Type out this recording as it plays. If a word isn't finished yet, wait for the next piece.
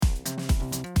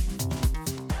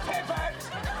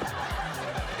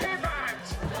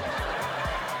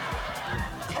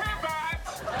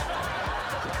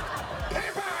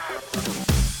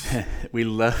We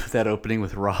love that opening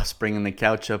with Ross bringing the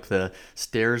couch up the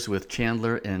stairs with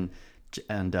Chandler and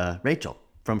Rachel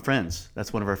from Friends.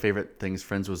 That's one of our favorite things.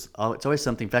 Friends was it's always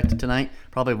something. In fact, tonight,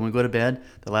 probably when we go to bed,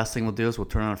 the last thing we'll do is we'll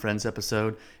turn on a Friends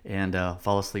episode and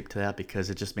fall asleep to that because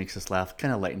it just makes us laugh,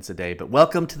 kind of lightens the day. But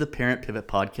welcome to the Parent Pivot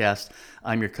Podcast.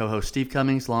 I'm your co-host, Steve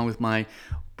Cummings, along with my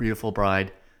beautiful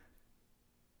bride.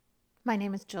 My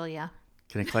name is Julia.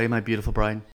 Can I call you my beautiful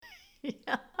bride?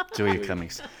 Yeah. Julia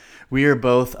Cummings. We are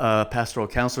both pastoral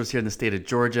counselors here in the state of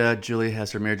Georgia. Julia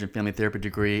has her marriage and family therapy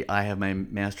degree. I have my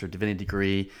Master of Divinity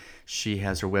degree. She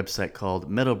has her website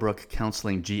called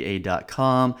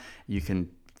meadowbrookcounselingga.com. You can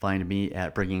find me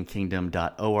at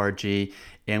bringingkingdom.org.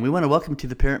 And we want to welcome you to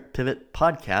the Parent Pivot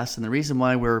Podcast. And the reason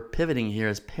why we're pivoting here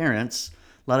as parents,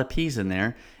 a lot of P's in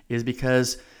there, is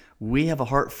because we have a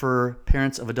heart for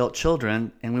parents of adult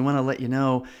children, and we want to let you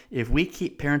know if we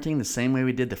keep parenting the same way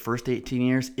we did the first 18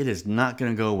 years, it is not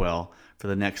going to go well for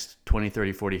the next 20,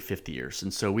 30, 40, 50 years.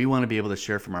 And so we want to be able to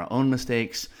share from our own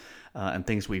mistakes and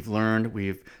things we've learned.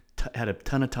 We've had a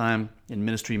ton of time in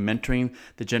ministry mentoring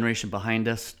the generation behind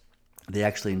us. They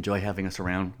actually enjoy having us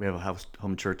around. We have a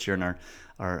home church here in our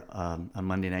on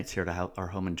Monday nights here at our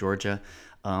home in Georgia.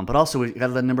 But also we've got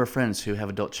a number of friends who have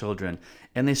adult children,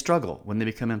 and they struggle when they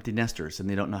become empty nesters and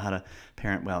they don't know how to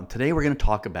parent well. And today we're going to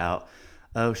talk about,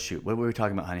 what were we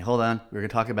talking about, honey? Hold on. We're going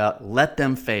to talk about let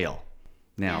them fail.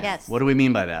 Now, Yes. What do we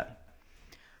mean by that?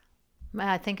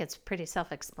 I think it's pretty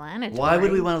self-explanatory. Why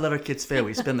would we want to let our kids fail?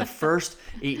 We spend the first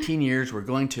 18 years, we're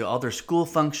going to all their school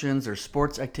functions, their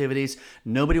sports activities.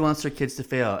 Nobody wants their kids to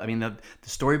fail. I mean, the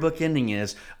storybook ending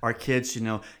is our kids,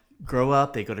 grow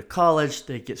up, they go to college,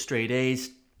 they get straight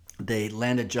A's, they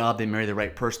land a job, they marry the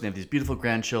right person, they have these beautiful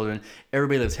grandchildren,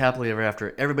 everybody lives happily ever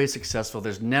after, everybody's successful,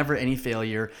 there's never any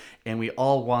failure, and we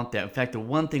all want that. In fact, the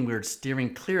one thing we're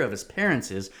steering clear of as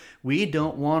parents is we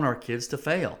don't want our kids to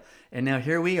fail. And now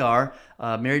here we are,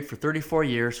 married for 34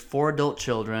 years, 4 adult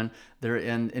children. They're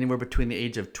in anywhere between the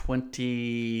age of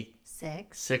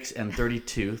 26 and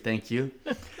 32. Thank you.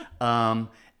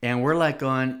 And we're like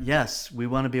going, yes, we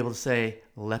want to be able to say,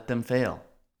 let them fail.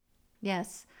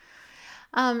 Yes.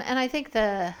 And I think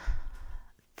the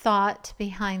thought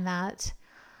behind that,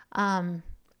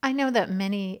 I know that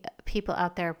many people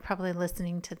out there probably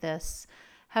listening to this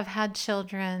have had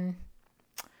children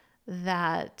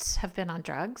that have been on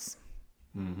drugs,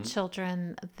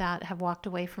 children that have walked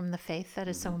away from the faith that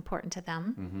is so important to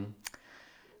them,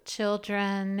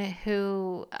 children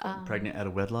who... pregnant out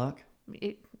of wedlock?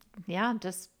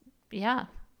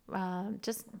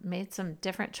 Just made some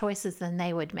different choices than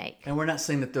they would make. And we're not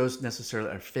saying that those necessarily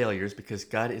are failures because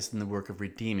God is in the work of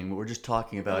redeeming. What we're just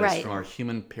talking about is from our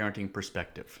human parenting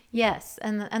perspective. Yes,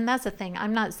 and that's the thing.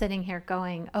 I'm not sitting here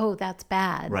going, oh, that's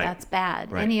bad, that's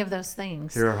bad, any of those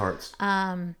things. Hear our hearts.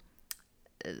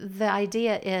 The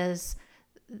idea is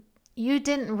you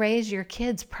didn't raise your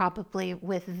kids probably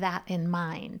with that in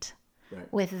mind,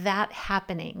 with that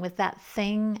happening, with that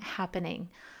thing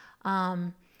happening.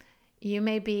 You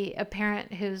may be a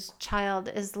parent whose child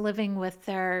is living with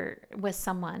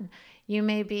someone. You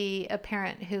may be a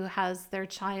parent who has their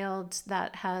child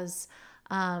that has,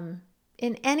 in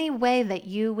any way that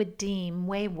you would deem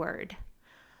wayward.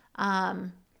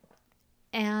 And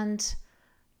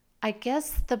I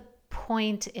guess the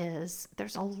point is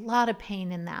there's a lot of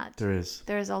pain in that. There is.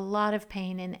 There's a lot of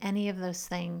pain in any of those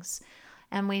things.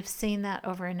 And we've seen that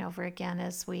over and over again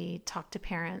as we talk to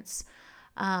parents.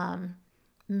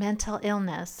 Mental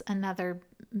illness, another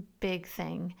big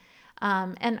thing.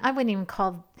 And I wouldn't even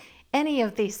call any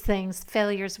of these things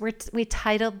failures. We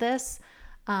titled this,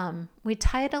 we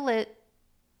title it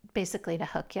basically to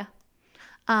hook you.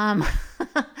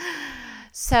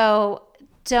 So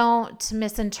don't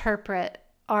misinterpret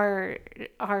our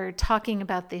talking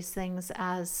about these things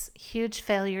as huge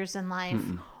failures in life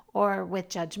or with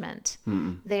judgment.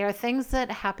 They are things that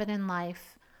happen in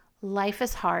life. Life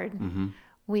is hard.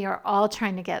 We are all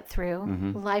trying to get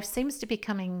through. Life seems to be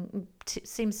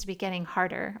getting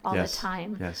harder all the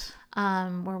time. Yes.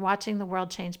 We're watching the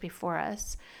world change before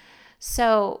us.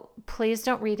 So please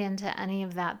don't read into any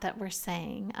of that we're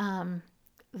saying.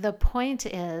 The point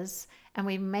is, and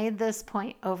we've made this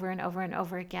point over and over and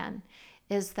over again,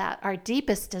 is that our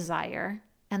deepest desire,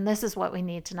 and this is what we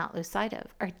need to not lose sight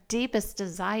of, our deepest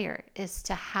desire is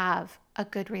to have a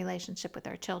good relationship with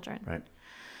our children. Right.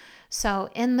 So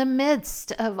in the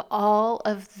midst of all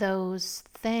of those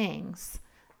things,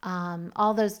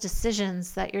 all those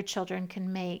decisions that your children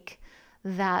can make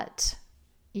that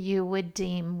you would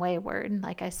deem wayward,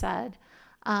 like I said,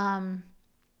 in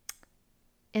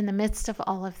the midst of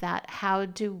all of that, how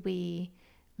do we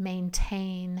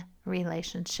maintain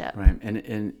relationship? Right.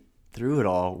 And through it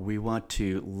all, we want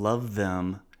to love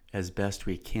them as best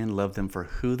we can, love them for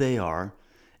who they are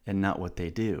and not what they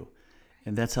do.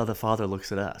 And that's how the Father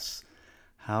looks at us.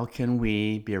 How can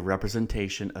we be a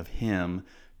representation of Him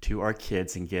to our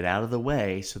kids and get out of the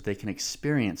way so they can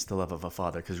experience the love of a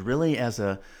father? Because really, as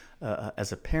a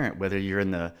parent, whether you're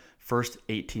in the first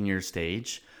 18-year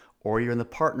stage or you're in the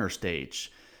partner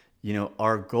stage,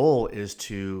 our goal is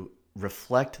to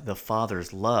reflect the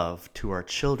Father's love to our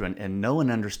children and know and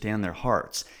understand their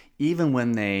hearts. Even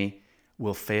when they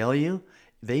will fail you,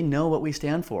 they know what we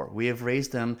stand for. We have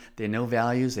raised them. They know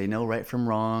values. They know right from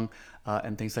wrong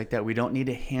and things like that. We don't need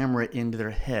to hammer it into their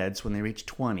heads when they reach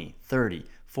 20, 30,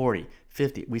 40,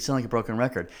 50. We sound like a broken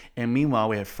record. And meanwhile,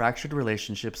 we have fractured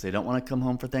relationships. They don't want to come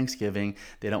home for Thanksgiving.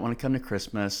 They don't want to come to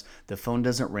Christmas. The phone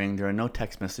doesn't ring. There are no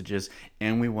text messages.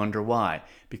 And we wonder why.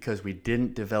 Because we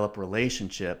didn't develop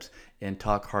relationships and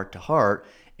talk heart to heart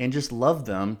and just love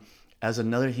them as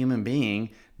another human being,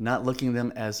 not looking at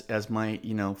them as my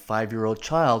 5-year-old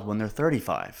child when they're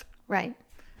 35. Right.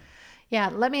 Yeah.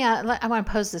 I want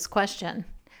to pose this question.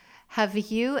 Have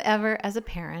you ever, as a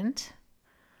parent,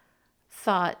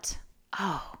 thought,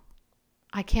 oh,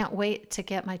 I can't wait to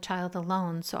get my child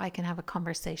alone so I can have a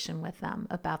conversation with them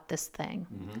about this thing?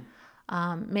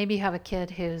 Mm-hmm. Maybe you have a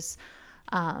kid who's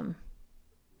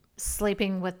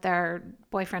sleeping with their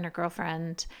boyfriend or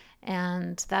girlfriend,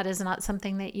 and that is not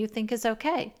something that you think is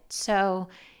okay. So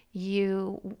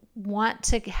you want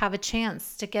to have a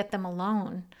chance to get them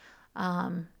alone.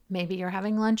 Maybe you're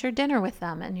having lunch or dinner with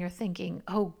them and you're thinking,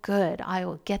 oh, good, I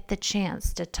will get the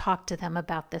chance to talk to them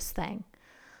about this thing.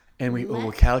 And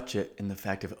we'll couch it in the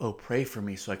fact of, oh, pray for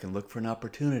me so I can look for an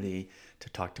opportunity to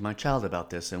talk to my child about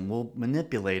this. And we'll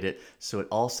manipulate it so it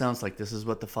all sounds like this is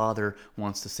what the Father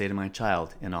wants to say to my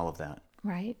child and all of that.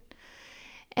 Right.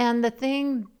 And the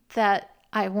thing that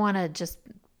I want to just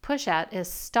push at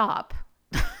is stop.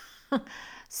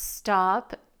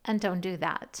 Stop and don't do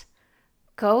that.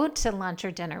 Go to lunch or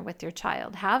dinner with your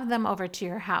child. Have them over to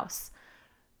your house.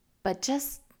 But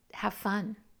just have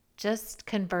fun. Just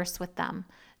converse with them.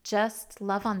 Just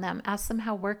love on them. Ask them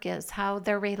how work is, how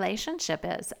their relationship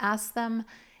is. Ask them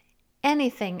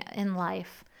anything in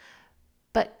life.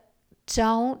 But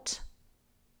don't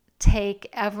take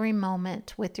every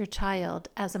moment with your child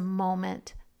as a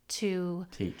moment to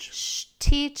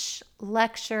teach,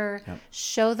 lecture,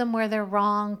 show them where they're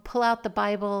wrong, pull out the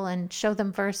Bible and show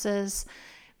them verses,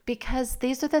 because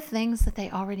these are the things that they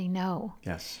already know.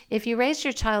 Yes. If you raise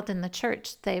your child in the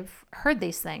church, they've heard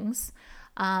these things.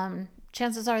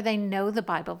 Chances are they know the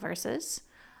Bible verses.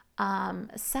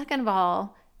 Second of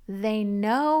all, they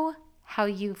know how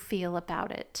you feel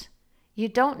about it. You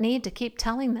don't need to keep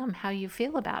telling them how you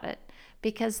feel about it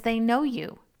because they know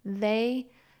you. They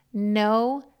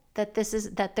know that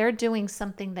that they're doing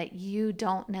something that you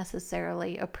don't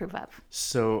necessarily approve of.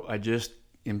 So I just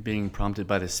am being prompted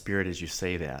by the Spirit as you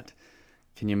say that.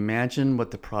 Can you imagine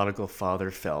what the prodigal father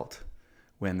felt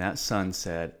when that son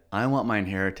said, I want my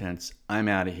inheritance, I'm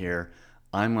out of here,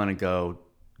 I'm going to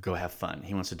go have fun.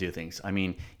 He wants to do things. I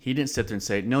mean, he didn't sit there and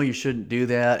say, no, you shouldn't do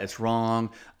that, it's wrong.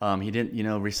 He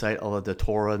didn't, recite all of the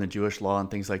Torah and the Jewish law and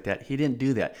things like that. He didn't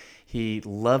do that. He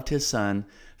loved his son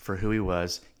for who he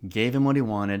was, gave him what he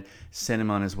wanted, sent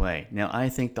him on his way. Now, I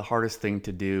think the hardest thing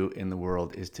to do in the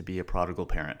world is to be a prodigal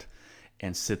parent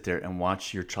and sit there and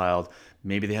watch your child.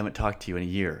 Maybe they haven't talked to you in a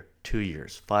year, 2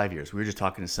 years, 5 years. We were just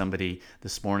talking to somebody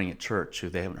this morning at church who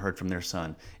they haven't heard from their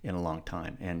son in a long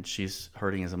time, and she's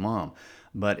hurting as a mom.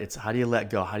 But it's how do you let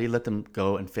go? How do you let them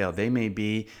go and fail? They may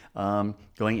be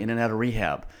going in and out of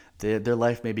rehab. Their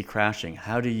life may be crashing.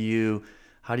 How do you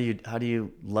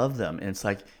love them? And it's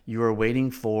like you are waiting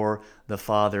for the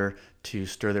Father to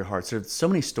stir their hearts. There's so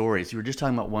many stories. You were just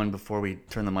talking about one before we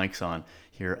turned the mics on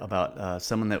here about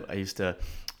someone that I used to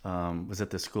was at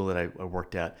the school that I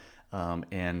worked at,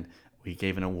 and we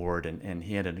gave an award, and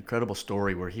he had an incredible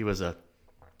story where he was a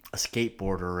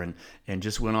skateboarder and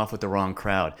just went off with the wrong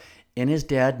crowd. And his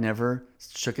dad never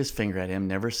shook his finger at him,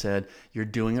 never said, you're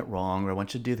doing it wrong, or I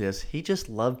want you to do this. He just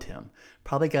loved him.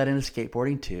 Probably got into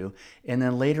skateboarding too. And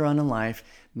then later on in life,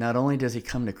 not only does he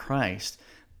come to Christ,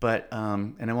 but,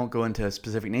 and I won't go into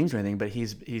specific names or anything, but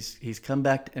he's come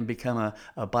back and become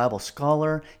a Bible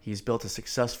scholar. He's built a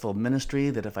successful ministry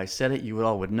that if I said it, you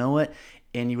all would know it.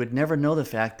 And you would never know the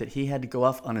fact that he had to go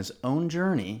off on his own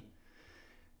journey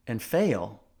and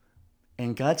fail.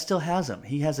 And God still has him.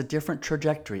 He has a different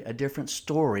trajectory, a different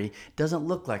story. Doesn't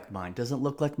look like mine, doesn't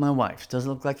look like my wife's, doesn't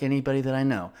look like anybody that I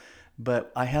know.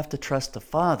 But I have to trust the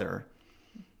Father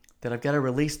that I've got to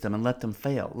release them and let them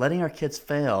fail. Letting our kids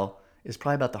fail is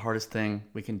probably about the hardest thing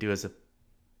we can do as a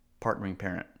partnering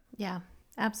parent. Yeah.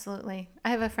 Absolutely. I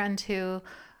have a friend who,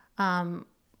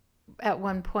 at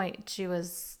one point, she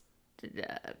was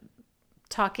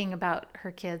talking about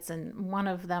her kids, and one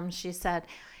of them, she said,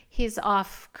 he's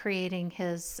off creating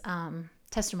his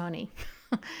testimony.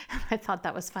 I thought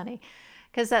that was funny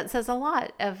because that says a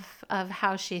lot of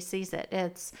how she sees it.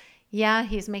 It's, yeah,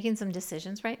 he's making some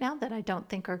decisions right now that I don't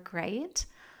think are great,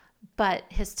 but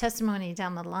his testimony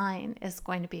down the line is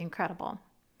going to be incredible.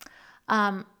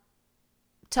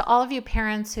 To all of you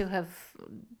parents who have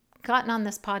gotten on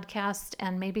this podcast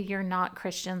and maybe you're not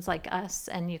Christians like us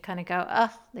and you kind of go,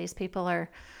 oh, these people are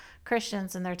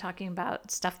Christians and they're talking about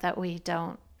stuff that we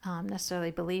don't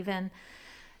necessarily believe in.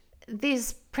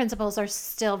 These principles are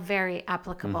still very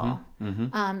applicable.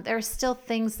 There are still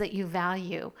things that you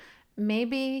value.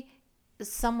 Maybe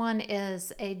someone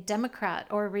is a Democrat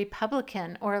or a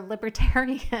Republican or a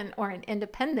libertarian or an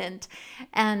independent,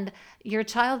 and your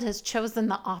child has chosen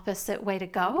the opposite way to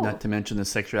go. Not to mention the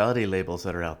sexuality labels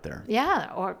that are out there.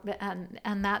 Yeah,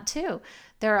 and that too.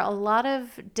 There are a lot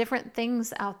of different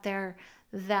things out there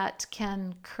that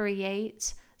can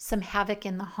create some havoc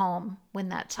in the home when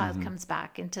that child comes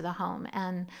back into the home,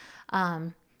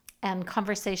 and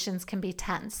conversations can be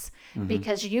tense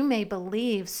because you may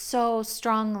believe so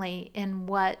strongly in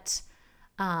what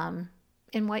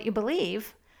you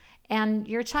believe, and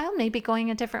your child may be going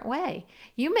a different way.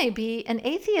 You may be an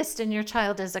atheist and your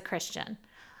child is a Christian.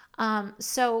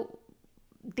 So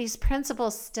these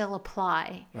principles still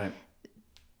apply. Right.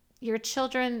 Your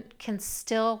children can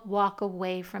still walk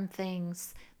away from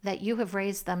things that you have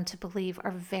raised them to believe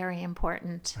are very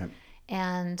important. Right.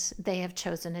 And they have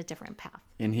chosen a different path.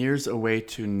 And here's a way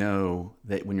to know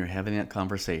that when you're having that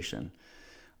conversation,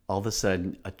 all of a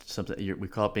sudden, we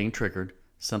call it being triggered.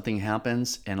 Something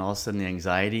happens, and all of a sudden, the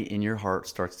anxiety in your heart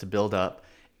starts to build up,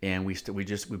 and we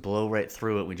blow right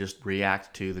through it. We just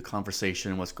react to the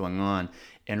conversation and what's going on.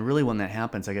 And really, when that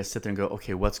happens, I got to sit there and go,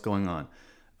 okay, what's going on?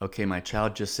 Okay, my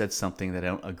child just said something that I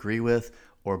don't agree with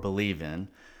or believe in.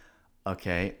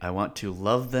 Okay, I want to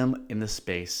love them in the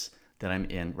space that I'm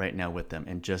in right now with them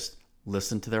and just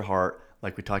listen to their heart.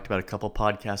 Like we talked about a couple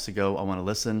podcasts ago, I want to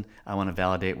listen. I want to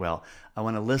validate well. I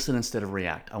want to listen instead of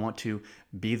react. I want to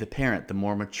be the parent, the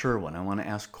more mature one. I want to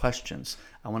ask questions.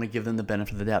 I want to give them the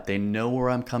benefit of the doubt. They know where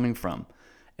I'm coming from,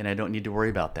 and I don't need to worry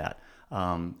about that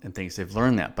and things. They've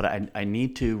learned that. But I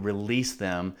need to release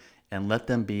them and let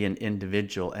them be an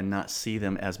individual and not see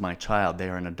them as my child. They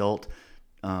are an adult.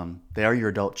 They are your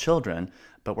adult children,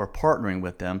 but we're partnering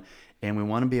with them. And we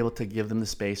want to be able to give them the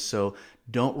space. So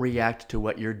don't react to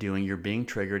what you're doing. You're being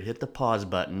triggered. Hit the pause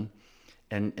button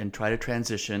and try to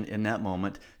transition in that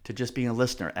moment to just being a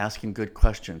listener, asking good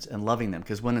questions and loving them.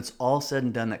 Because when it's all said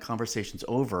and done, that conversation's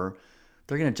over,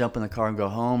 they're going to jump in the car and go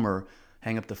home or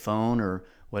hang up the phone or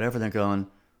whatever. They're going,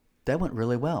 that went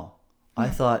really well. I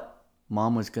thought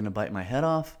mom was going to bite my head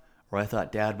off, or I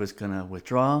thought dad was going to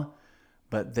withdraw,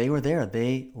 but they were there.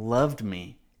 They loved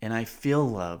me, and I feel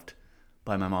loved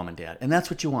by my mom and dad. And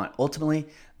that's what you want. Ultimately,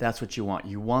 that's what you want.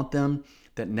 You want them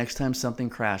that next time something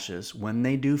crashes, when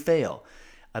they do fail.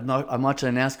 I'm watching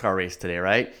a NASCAR race today,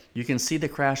 right? You can see the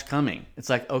crash coming. It's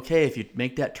like, okay, if you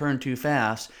make that turn too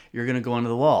fast, you're going to go into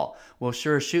the wall. Well,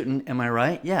 sure as shooting, am I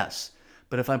right? Yes.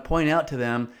 But if I point out to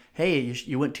them, hey,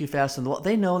 you went too fast in the wall,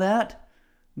 they know that.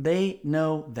 They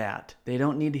know that. They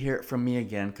don't need to hear it from me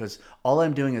again, because all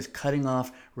I'm doing is cutting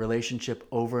off relationship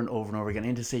over and over and over again.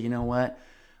 And to say, you know what?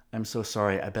 I'm so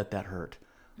sorry. I bet that hurt.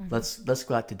 Mm-hmm. Let's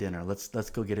go out to dinner. Let's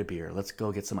go get a beer. Let's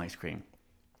go get some ice cream.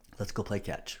 Let's go play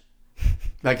catch.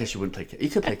 I guess you wouldn't play catch. You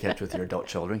could play catch with your adult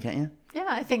children, can't you? Yeah,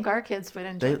 I think our kids would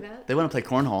enjoy that. They want to play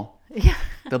cornhole. Yeah.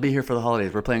 They'll be here for the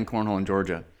holidays. We're playing cornhole in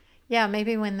Georgia. Yeah,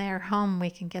 maybe when they're home, we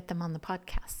can get them on the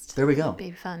podcast. There we go. It'd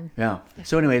be fun. Yeah.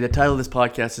 So anyway, the title of this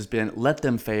podcast has been Let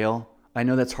Them Fail. I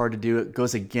know that's hard to do. It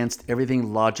goes against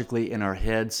everything logically in our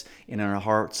heads, in our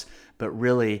hearts. But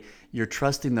really, you're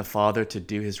trusting the Father to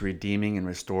do his redeeming and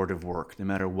restorative work, no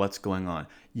matter what's going on.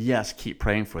 Yes, keep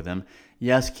praying for them.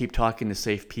 Yes, keep talking to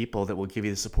safe people that will give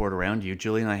you the support around you.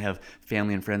 Julie and I have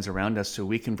family and friends around us, so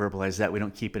we can verbalize that. We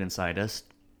don't keep it inside us.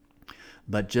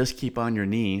 But just keep on your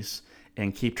knees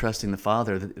and keep trusting the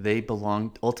Father that they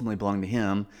ultimately belong to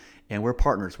him, and we're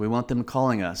partners. We want them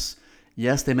calling us.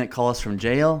 Yes, they might call us from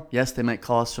jail. Yes, they might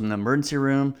call us from the emergency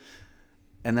room.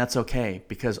 And that's okay,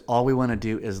 because all we want to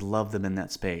do is love them in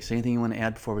that space. Anything you want to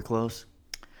add before we close?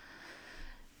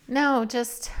 No,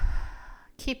 just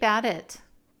keep at it.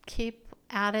 Keep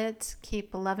at it.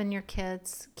 Keep loving your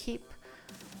kids. Keep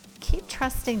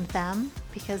trusting them,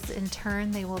 because in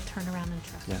turn they will turn around and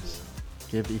trust you. Yes.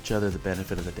 give each other the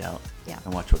benefit of the doubt Yeah.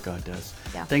 and watch what God does.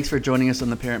 Yeah. Thanks for joining us on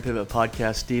the Parent Pivot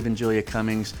Podcast. Steve and Julia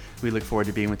Cummings, we look forward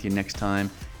to being with you next time,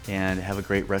 and have a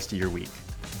great rest of your week.